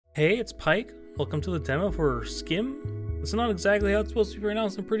Hey, it's Pike. Welcome to the demo for SCHiM. It's not exactly how it's supposed to be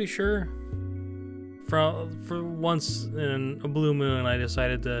pronounced, I'm pretty sure. For once in a blue moon, I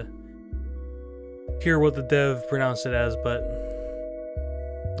decided to hear what the dev pronounced it as, but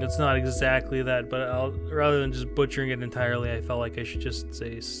it's not exactly that. But rather than just butchering it entirely, I felt like I should just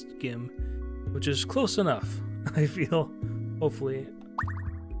say SCHiM, which is close enough, I feel, hopefully.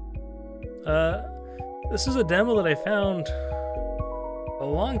 This is a demo that I found a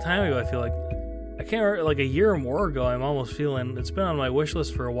long time ago. I feel like I can't remember, like a year or more ago. I'm almost feeling it's been on my wish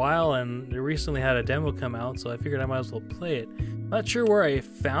list for a while, and they recently had a demo come out, so I figured I might as well play it. Not sure where I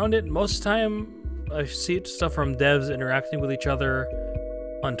found it. Most of the time I see stuff from devs interacting with each other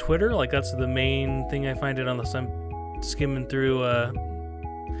on Twitter. Like that's the main thing I find it on. Unless I'm skimming through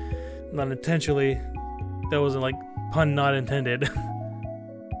not intentionally, that wasn't like pun not intended,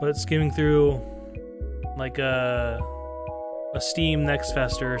 but skimming through like a Steam Next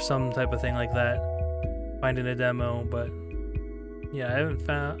Fest or some type of thing like that, finding a demo. But yeah,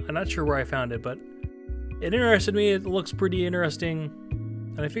 I'm not sure where I found it, but it interested me. It looks pretty interesting,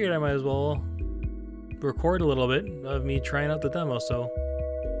 and I figured I might as well record a little bit of me trying out the demo. So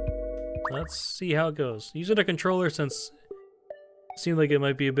let's see how it goes. Using a controller since it seemed like it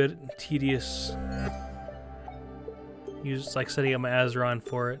might be a bit tedious. Use like setting up my Azron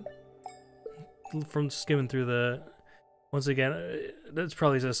for it from skimming through the. Once again, that's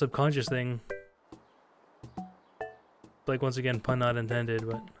probably a subconscious thing. Like, once again, pun not intended,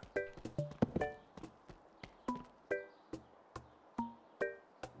 but...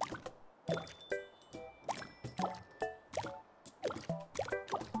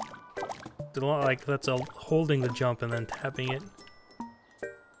 Like, that's a holding the jump and then tapping it.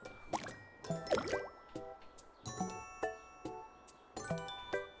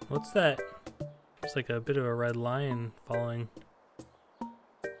 What's that? It's like a bit of a red line following.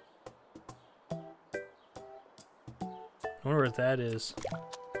 I wonder what that is.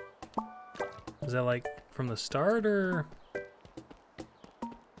 Is that like from the start or?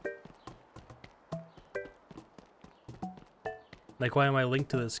 Like, why am I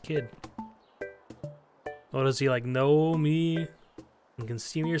linked to this kid? Oh, does he like know me and can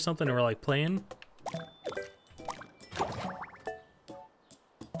see me or something, and we're like playing?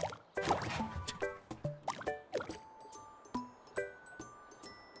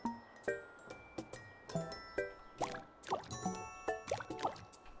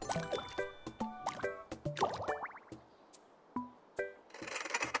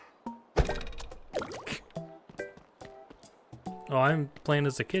 Oh, I'm playing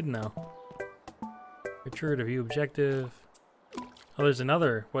as a kid now. Mature to view objective. Oh, there's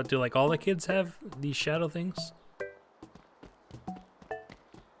another. What, do like all the kids have these shadow things?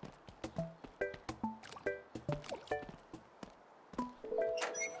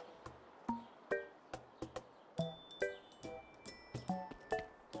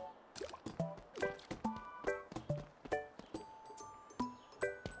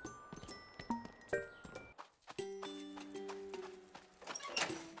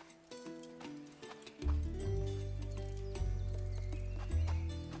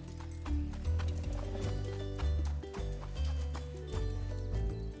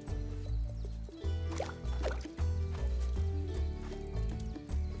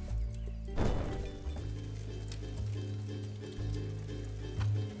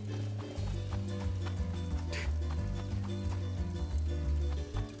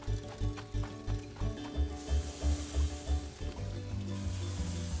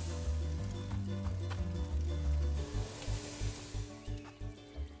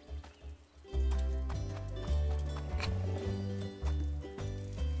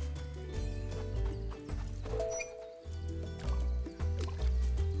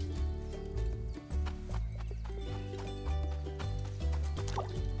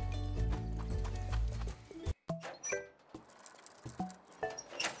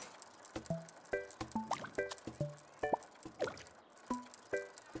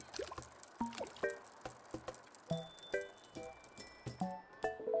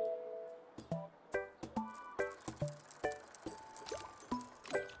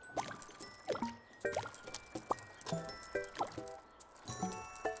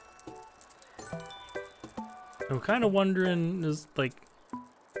 I'm kind of wondering, is like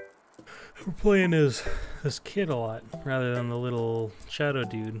we're playing as this kid a lot rather than the little shadow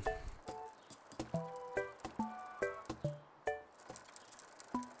dude.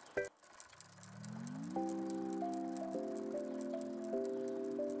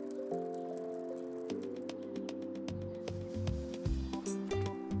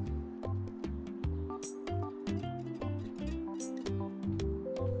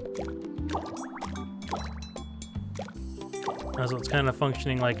 So it's kind of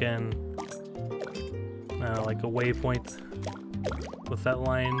functioning like like a waypoint with that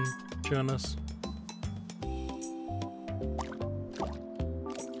line showing us.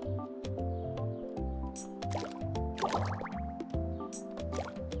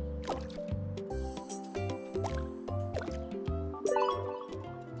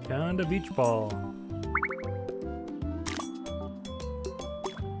 Found a beach ball.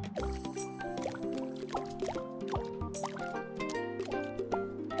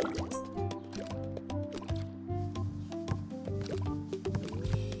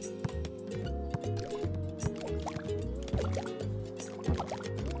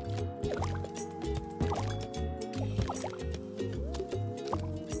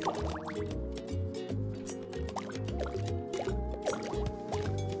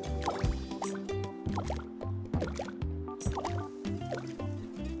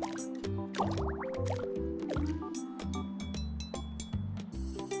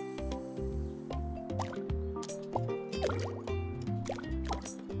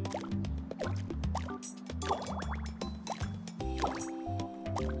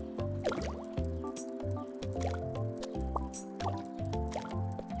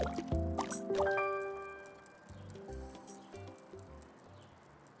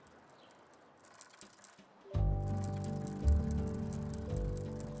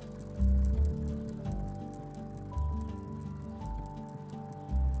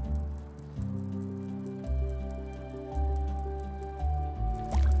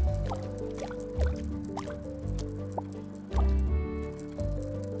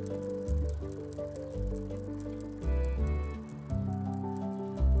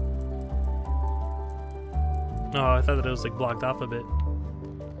 Oh, I thought that it was like blocked off a bit.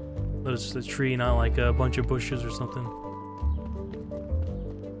 It was just a tree, not like a bunch of bushes or something.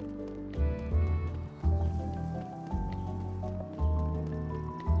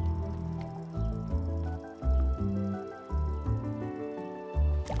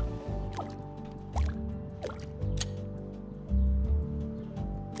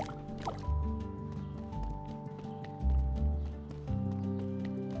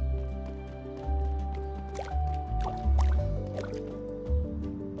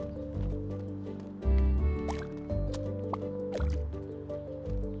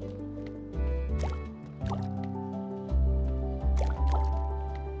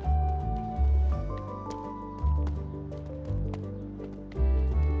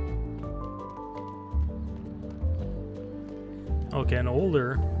 Okay, and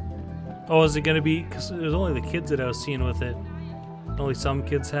older. Oh, is it gonna be? Because it was only the kids that I was seeing with it. Only some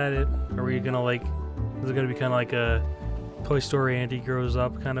kids had it. Are we gonna like? Is it gonna be kind of like a Toy Story Andy grows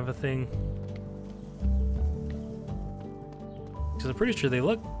up kind of a thing? Because I'm pretty sure they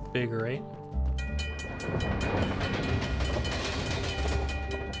look big, right?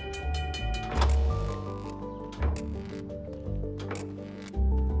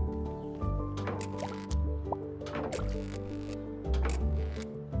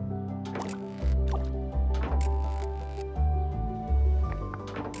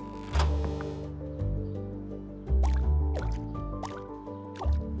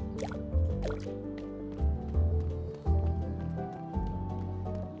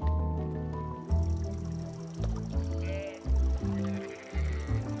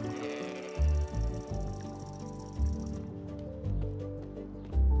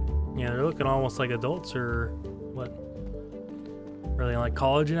 Yeah, they're looking almost like adults, or what? Are they like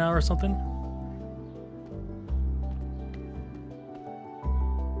college now or something?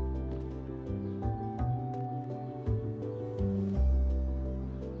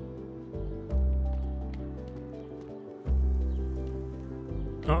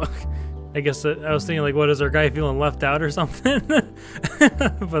 Oh, I guess I was thinking like, what, is our guy feeling left out or something?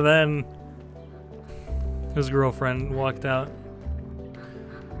 But then his girlfriend walked out.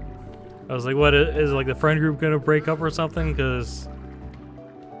 I was like, what, is like the friend group gonna break up or something? Because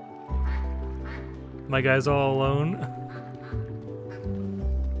my guy's all alone.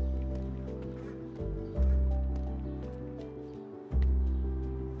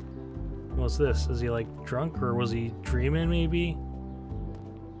 What's this? Is he like drunk, or was he dreaming maybe?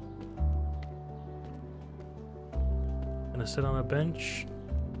 Gonna sit on a bench?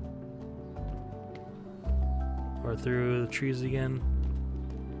 Or through the trees again?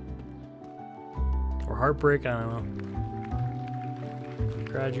 Or heartbreak, I don't know.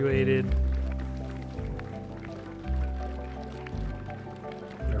 Graduated.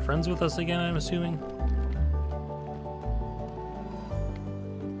 They're friends with us again, I'm assuming.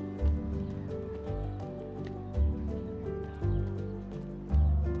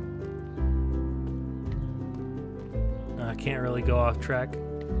 I can't really go off track.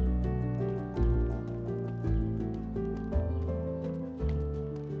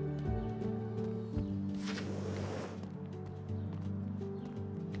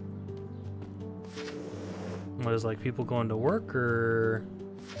 What is, like, people going to work, or?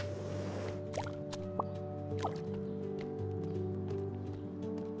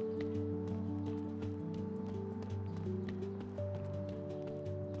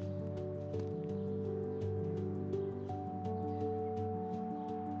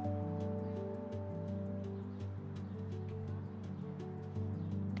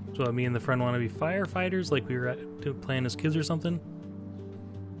 So me and the friend want to be firefighters, like we were playing as kids or something?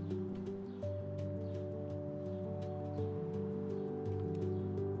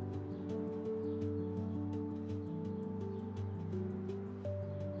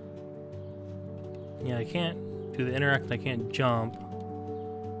 Yeah, I can't do the interact and I can't jump.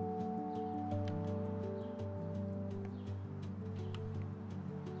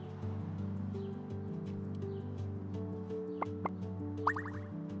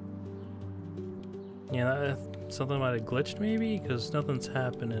 Yeah, something might have glitched maybe, because nothing's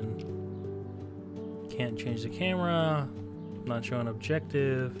happening. Can't change the camera, not showing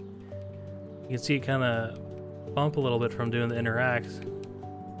objective. You can see it kind of bump a little bit from doing the interact.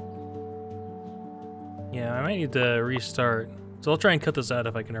 Yeah, I might need to restart. So I'll try and cut this out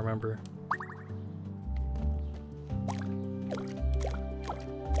if I can remember.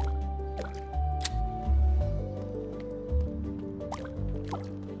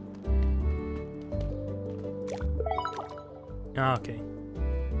 Okay.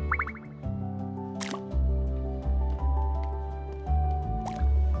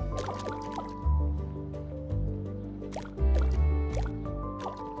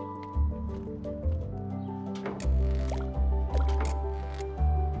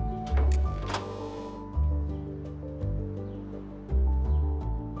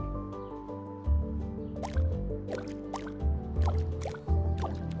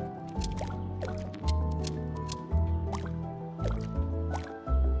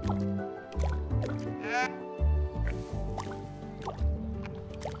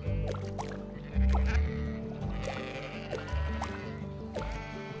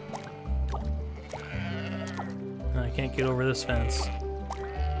 I can't get over this fence.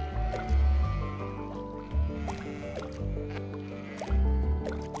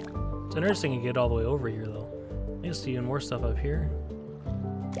 It's interesting to get all the way over here, though. I can see even more stuff up here.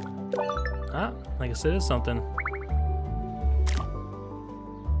 Ah, I guess it is something.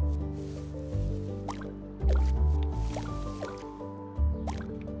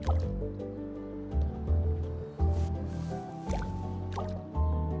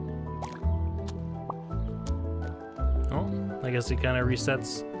 I guess it kind of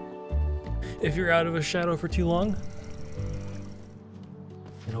resets if you're out of a shadow for too long.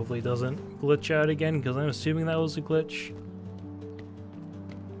 And hopefully it doesn't glitch out again, because I'm assuming that was a glitch.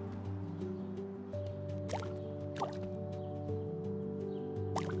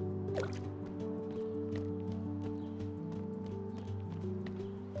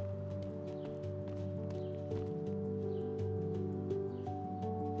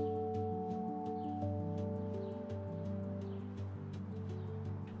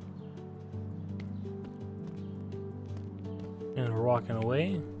 And we're walking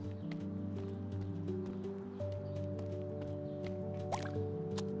away.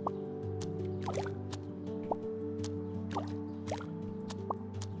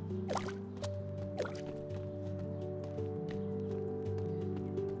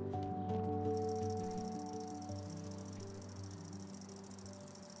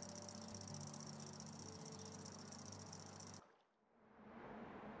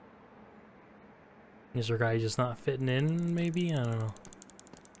 Is our guy just not fitting in, maybe? I don't know.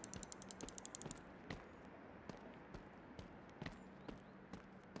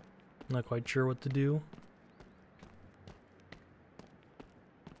 Not quite sure what to do.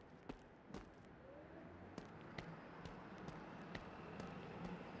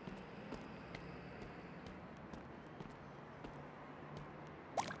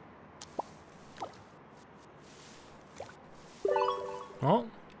 Well,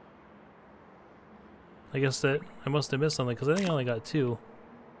 I guess that I must have missed something, because I think I only got 2.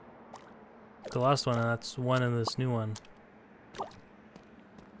 The last one, and that's 1 in this new one.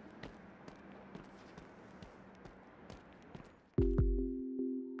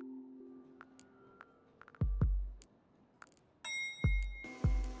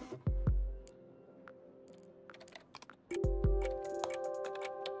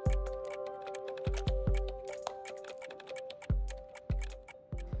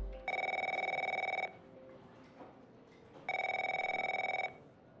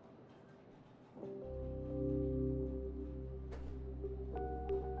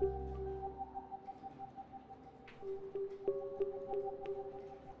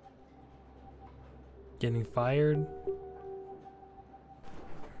 Getting fired.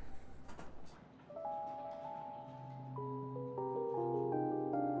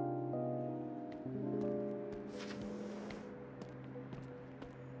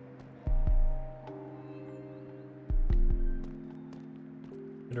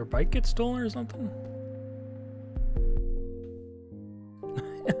 Did her bike get stolen or something?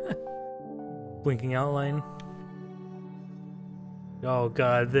 Blinking outline. Oh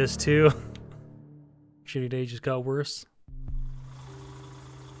god, this too. Shitty day just got worse.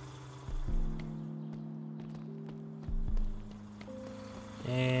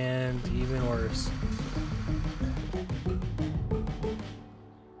 And even worse.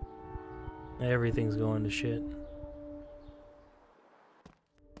 Everything's going to shit.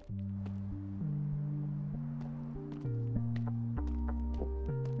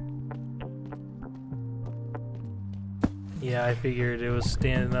 Yeah, I figured it was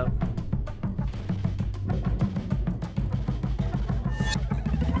standing up.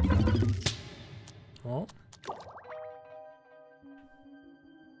 Oh.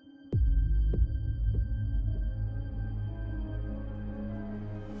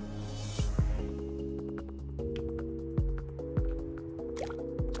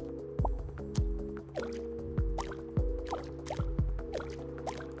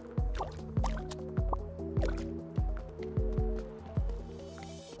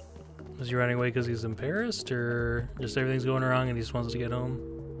 Is he running away because he's embarrassed, or just everything's going wrong and he just wants to get home?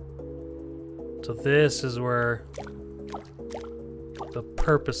 So this is where the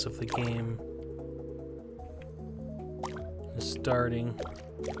purpose of the game is starting.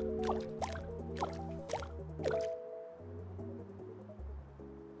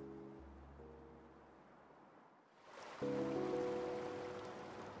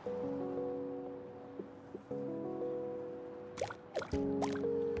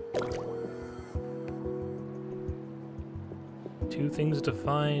 Two things to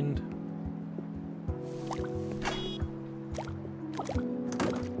find.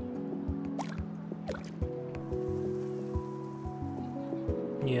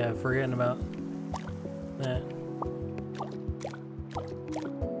 Yeah, forgetting about that.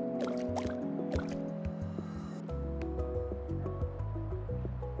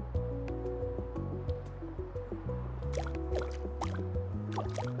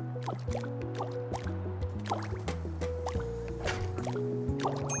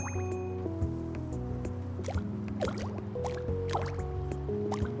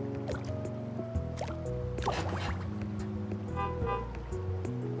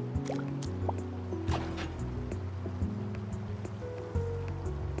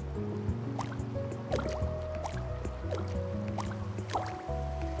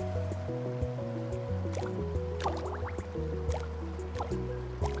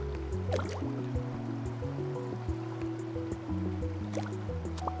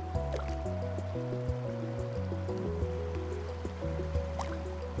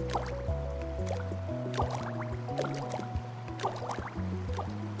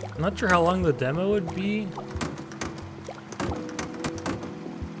 I'm not sure how long the demo would be.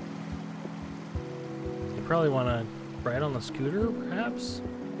 You probably want to ride on the scooter, perhaps?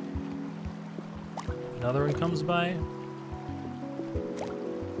 If another one comes by.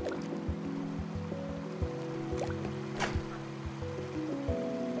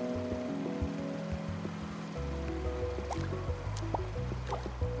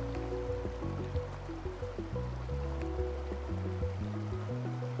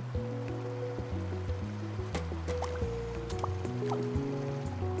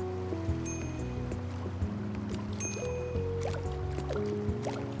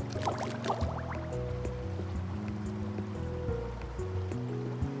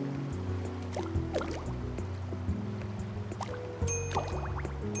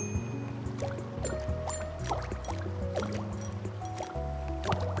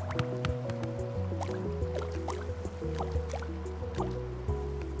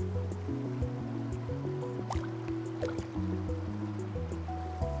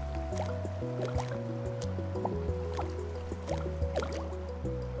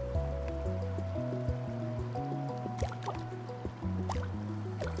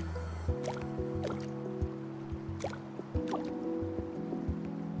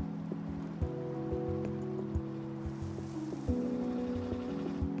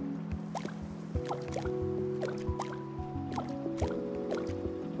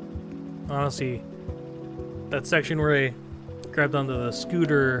 Honestly, that section where I grabbed onto the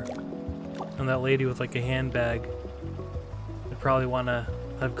scooter and that lady with like a handbag, I'd probably want to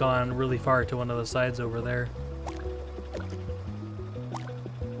have gone really far to one of the sides over there.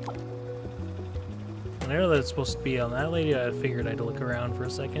 I know that it's supposed to be on that lady. I figured I'd look around for a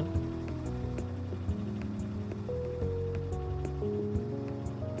second.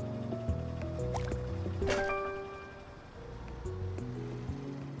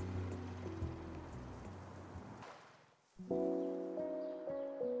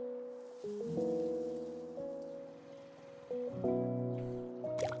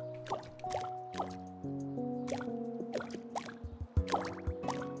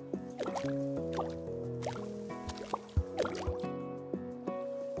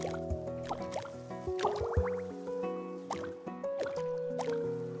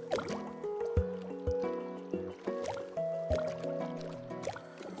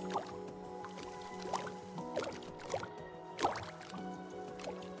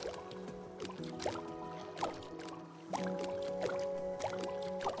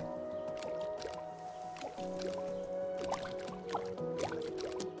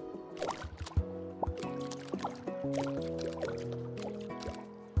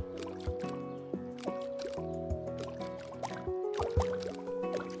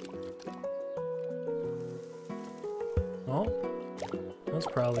 Oh, that's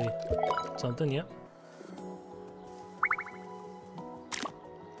probably something, yep.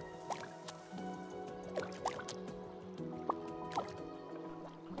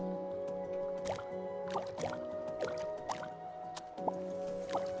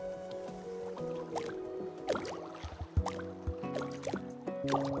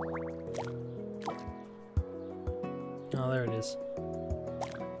 Oh, there it is.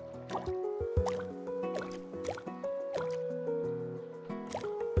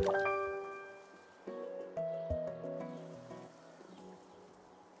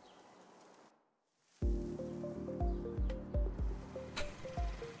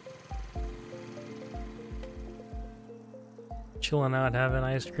 Chilling out, having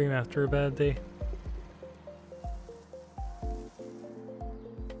ice cream after a bad day.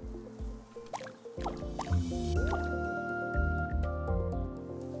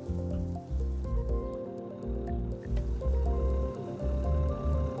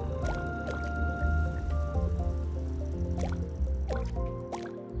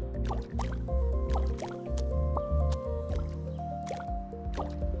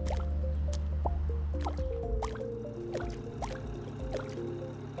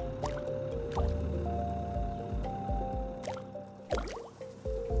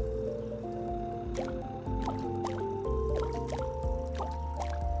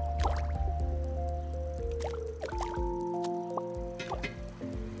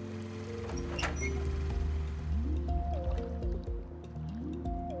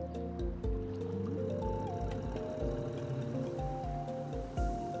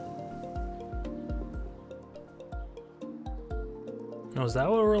 Oh, is that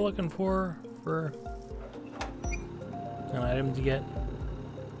what we're looking for an item to get?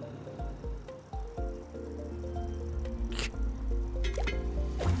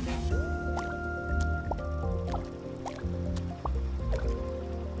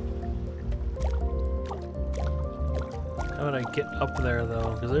 How would I get up there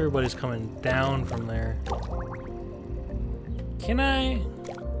though? Because everybody's coming down from there. Can I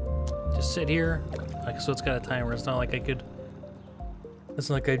just sit here? Like, so it's got a timer. It's not like I could. It's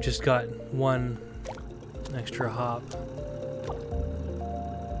not like I just got one extra hop.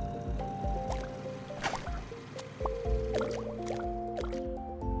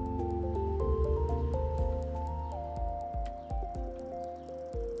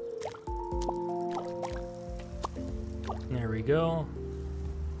 There we go.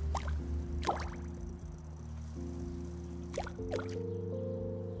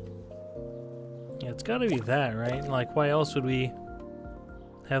 Yeah, it's gotta be that, right? Like, why else would we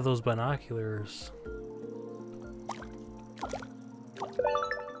have those binoculars?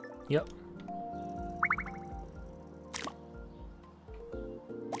 Yep.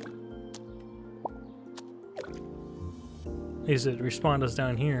 Is it respawned us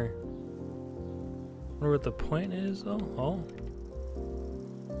down here? Wonder what the point is though? Oh.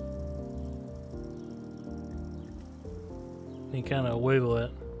 You kind of wiggle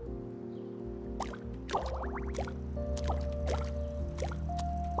it.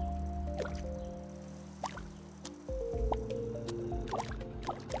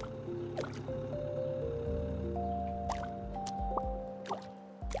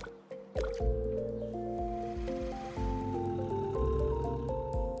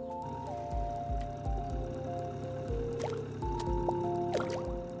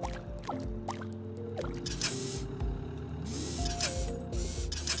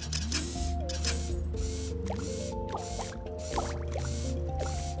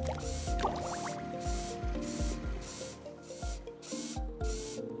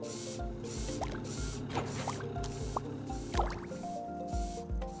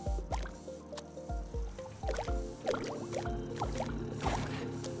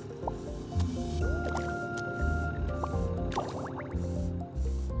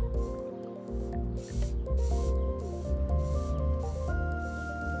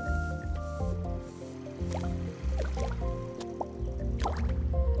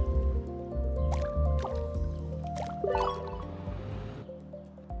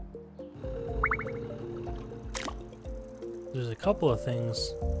 There's a couple of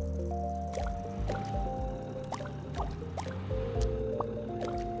things.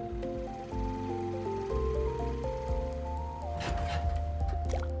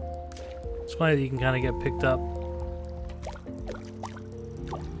 It's funny that you can kind of get picked up.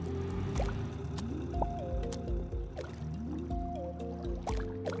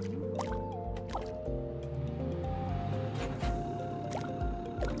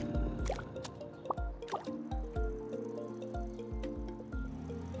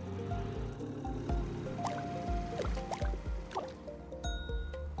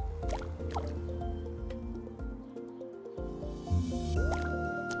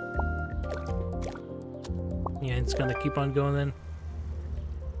 Yeah, it's gonna keep on going then.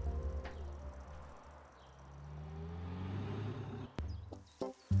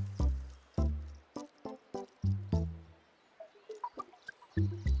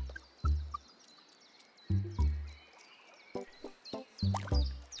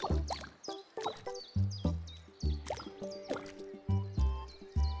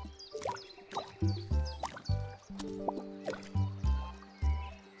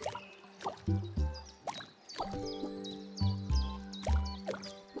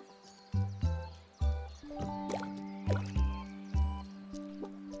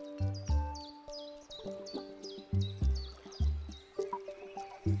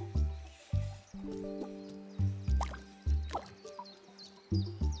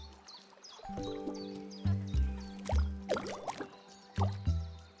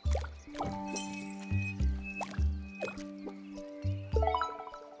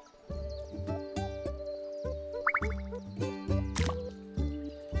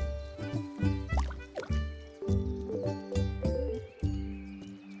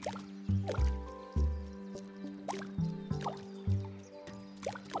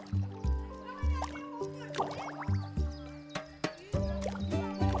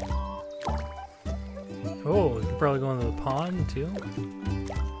 Oh, you can probably go into the pond too.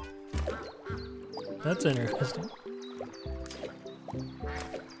 That's interesting.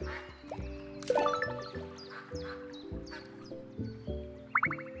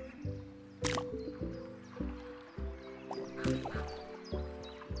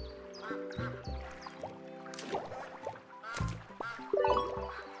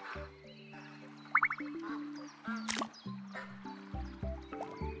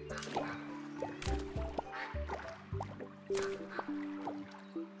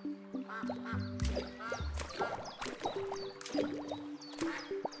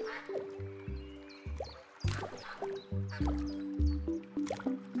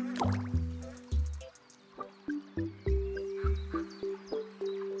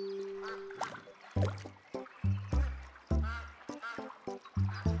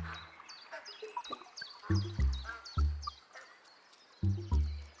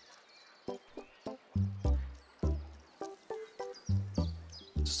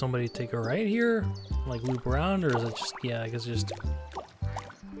 Does somebody take a right here? Like loop around, or is it just, yeah, I guess just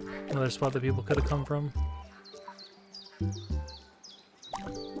another spot that people could have come from?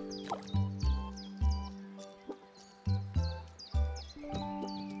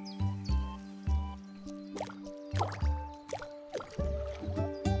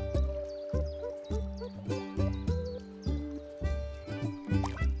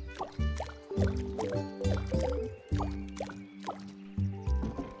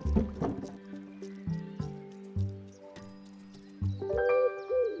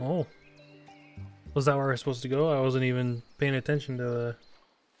 Oh. Was that where I was supposed to go? I wasn't even paying attention to the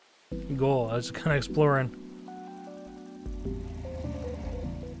goal. I was just kind of exploring.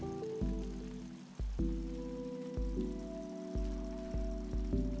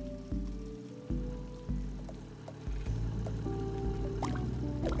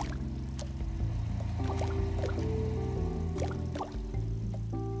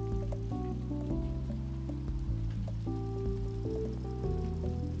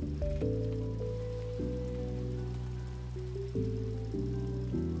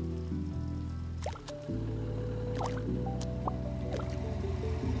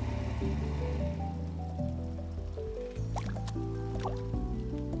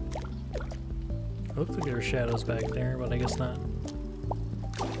 Looked like there were shadows back there, but I guess not.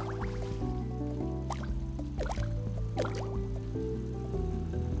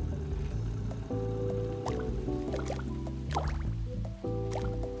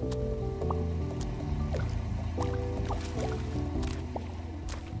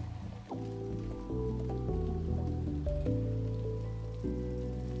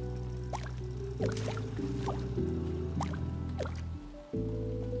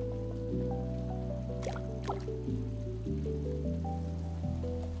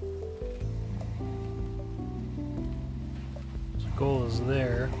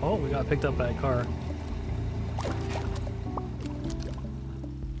 got picked up by a car.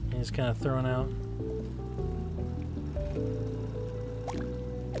 And he's kind of thrown out.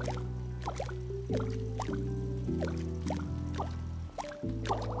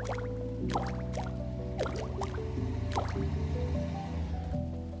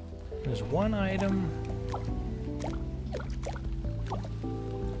 There's one item.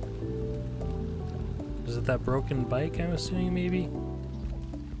 Is it that broken bike, I'm assuming, maybe?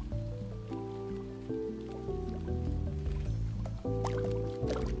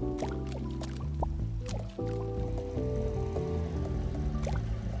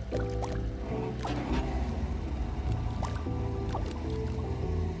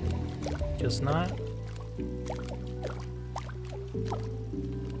 Guess not.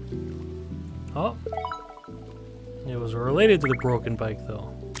 Oh. It was related to the broken bike,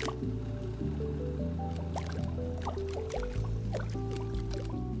 though.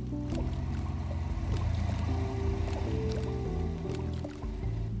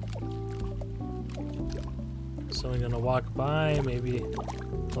 So I'm gonna walk by, maybe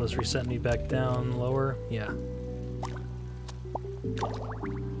will this reset me back down lower? Yeah.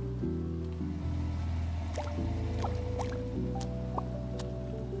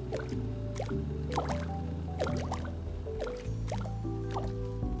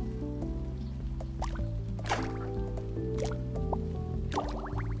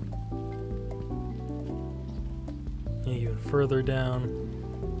 Even further down.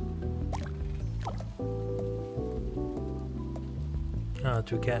 Oh,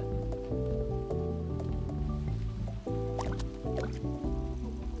 to a cat.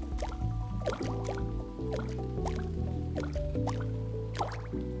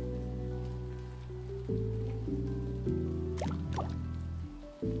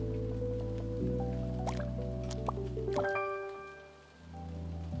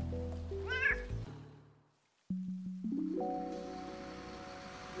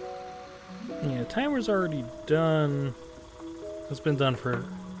 Yeah, timer's already done. It's been done for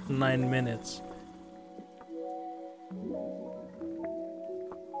 9 minutes.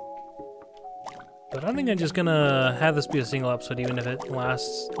 But I think I'm just gonna have this be a single episode, even if it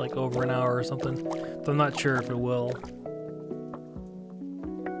lasts like over an hour or something. But I'm not sure if it will.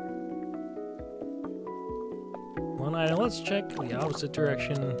 One item, let's check the opposite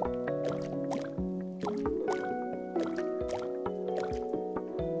direction.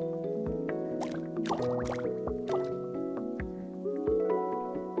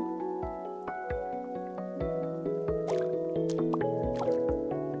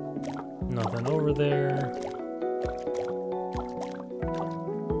 Nothing over there.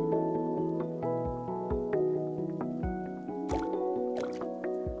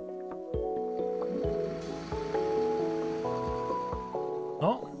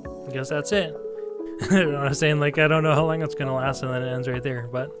 Oh, I guess that's it. I was saying, like, I don't know how long it's gonna last, and then it ends right there.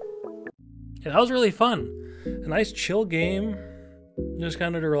 But yeah, that was really fun. A nice chill game, just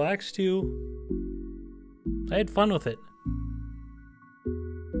kind of to relax to. I had fun with it.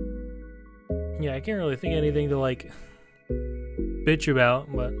 Yeah, I can't really think of anything to, like, bitch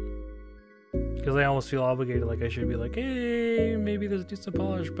about, but because I almost feel obligated, like I should be like, hey, maybe there's a decent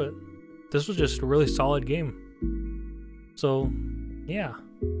polish, but this was just a really solid game. So, yeah.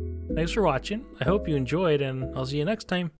 Thanks for watching. I hope you enjoyed, and I'll see you next time.